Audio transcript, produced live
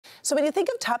So when you think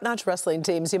of top-notch wrestling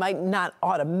teams, you might not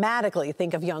automatically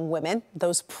think of young women.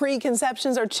 Those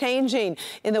preconceptions are changing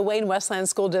in the Wayne-Westland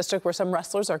School District, where some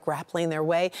wrestlers are grappling their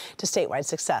way to statewide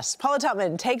success. Paula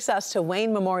Tutman takes us to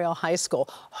Wayne Memorial High School,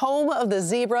 home of the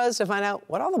Zebras, to find out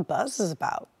what all the buzz is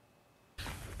about.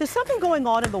 There's something going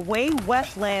on in the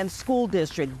Wayne-Westland School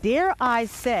District. Dare I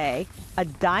say, a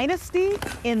dynasty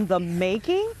in the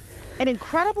making? An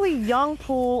incredibly young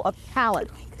pool of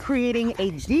talent, creating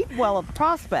a deep well of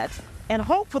prospects and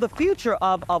hope for the future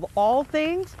of all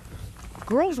things,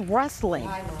 girls wrestling.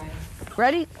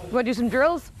 Ready? You want to do some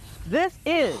drills? This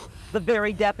is the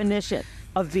very definition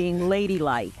of being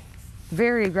ladylike.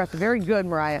 Very aggressive. Very good,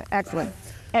 Mariah. Excellent.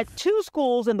 At two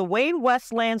schools in the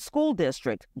Wayne-Westland School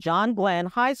District, John Glenn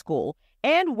High School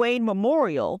and Wayne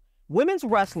Memorial, women's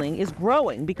wrestling is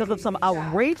growing because of some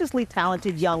outrageously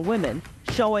talented young women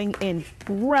showing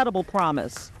incredible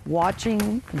promise.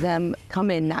 Watching them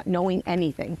come in not knowing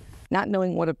anything, not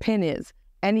knowing what a pin is,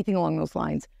 anything along those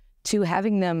lines, to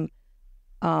having them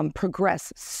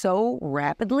progress so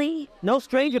rapidly. No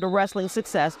stranger to wrestling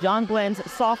success, John Glenn's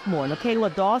sophomore,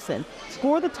 Nikayla Dawson,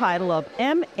 scored the title of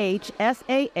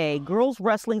MHSAA Girls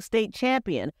Wrestling State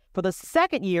Champion for the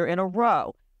second year in a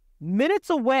row.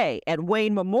 Minutes away at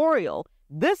Wayne Memorial,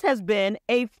 this has been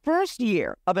a first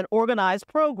year of an organized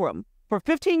program. For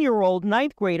 15-year-old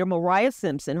ninth grader Mariah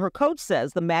Simpson, her coach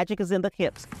says the magic is in the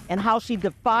hips and how she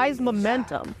defies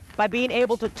momentum by being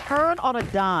able to turn on a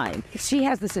dime. She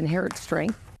has this inherent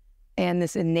strength and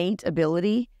this innate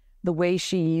ability. The way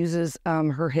she uses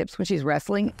her hips when she's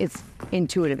wrestling, it's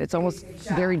intuitive. It's almost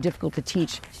very difficult to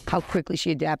teach how quickly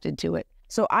she adapted to it.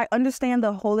 So I understand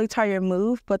the whole entire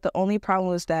move, but the only problem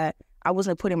was that I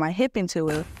wasn't putting my hip into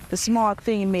it. The small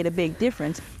thing made a big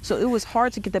difference. So it was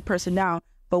hard to get the person down.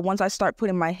 But once I start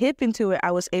putting my hip into it,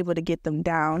 I was able to get them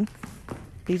down.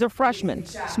 These are freshmen,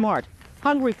 smart,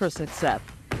 hungry for success,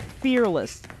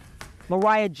 fearless.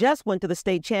 Mariah just went to the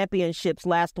state championships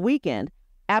last weekend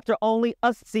after only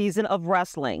a season of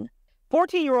wrestling.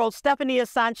 14-year-old Stephania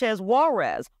Sanchez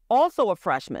Juarez, also a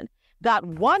freshman, got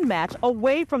one match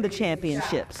away from the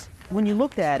championships. When you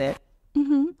looked at it,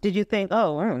 did you think,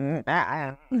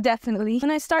 Definitely. When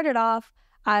I started off,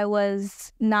 I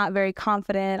was not very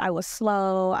confident. I was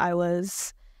slow.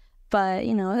 But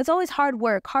you know, it's always hard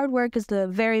work. Hard work is the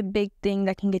very big thing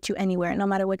that can get you anywhere, no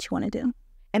matter what you want to do.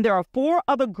 And there are 4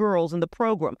 other girls in the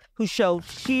program who show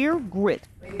sheer grit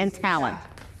and talent.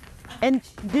 And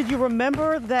did you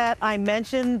remember that I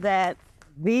mentioned that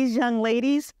these young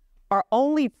ladies are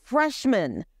only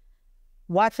freshmen?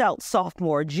 Watch out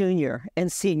sophomore, junior,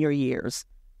 and senior years.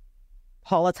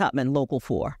 Paula Tutman, Local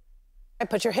 4.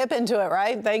 Put your hip into it,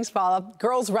 right? Thanks, Paula.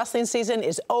 Girls' wrestling season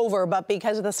is over, but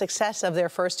because of the success of their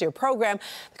first-year program,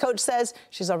 the coach says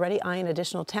she's already eyeing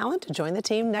additional talent to join the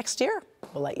team next year.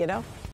 We'll let you know.